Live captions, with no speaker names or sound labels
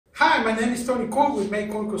my name is Tony Cole with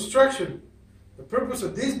Make Cone Construction. The purpose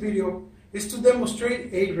of this video is to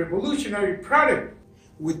demonstrate a revolutionary product.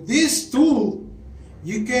 With this tool,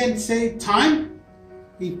 you can save time,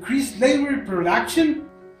 increase labor production.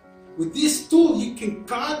 With this tool, you can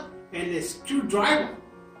cut and screw drywall.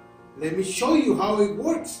 Let me show you how it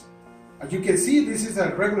works. As you can see, this is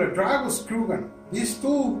a regular drywall screw gun. This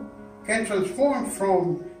tool can transform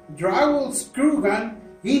from drywall screw gun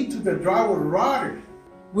into the drywall router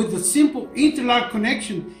with a simple interlock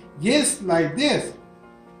connection, just like this.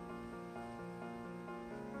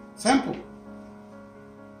 Simple.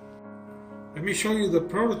 Let me show you the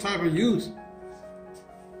prototype I use.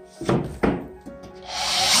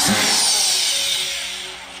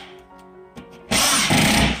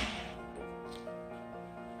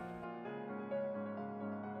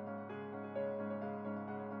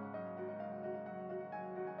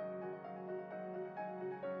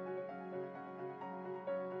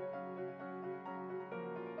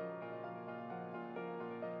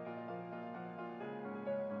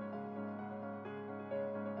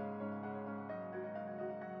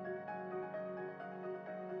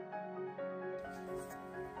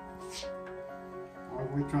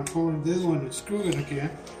 We transform this one and screw it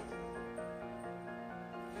again.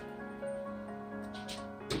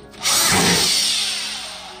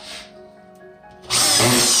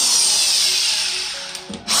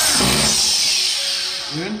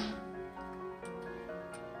 Again.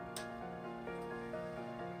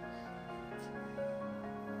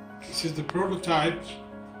 This is the prototype.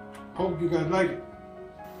 Hope you guys like it.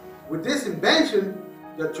 With this invention,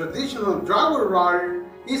 the traditional drywall router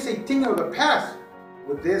is a thing of the past.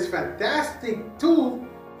 With this fantastic tool,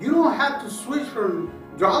 you don't have to switch from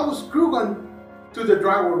drywall screw gun to the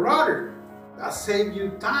drywall router. That saves you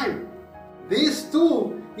time. This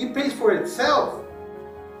tool, it pays for itself.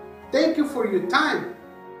 Thank you for your time.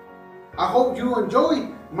 I hope you enjoy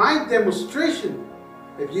my demonstration.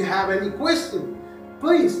 If you have any questions,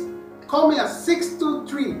 please call me at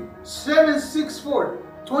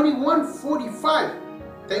 623-764-2145.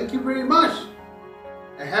 Thank you very much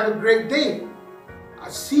and have a great day. I'll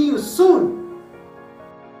see you soon.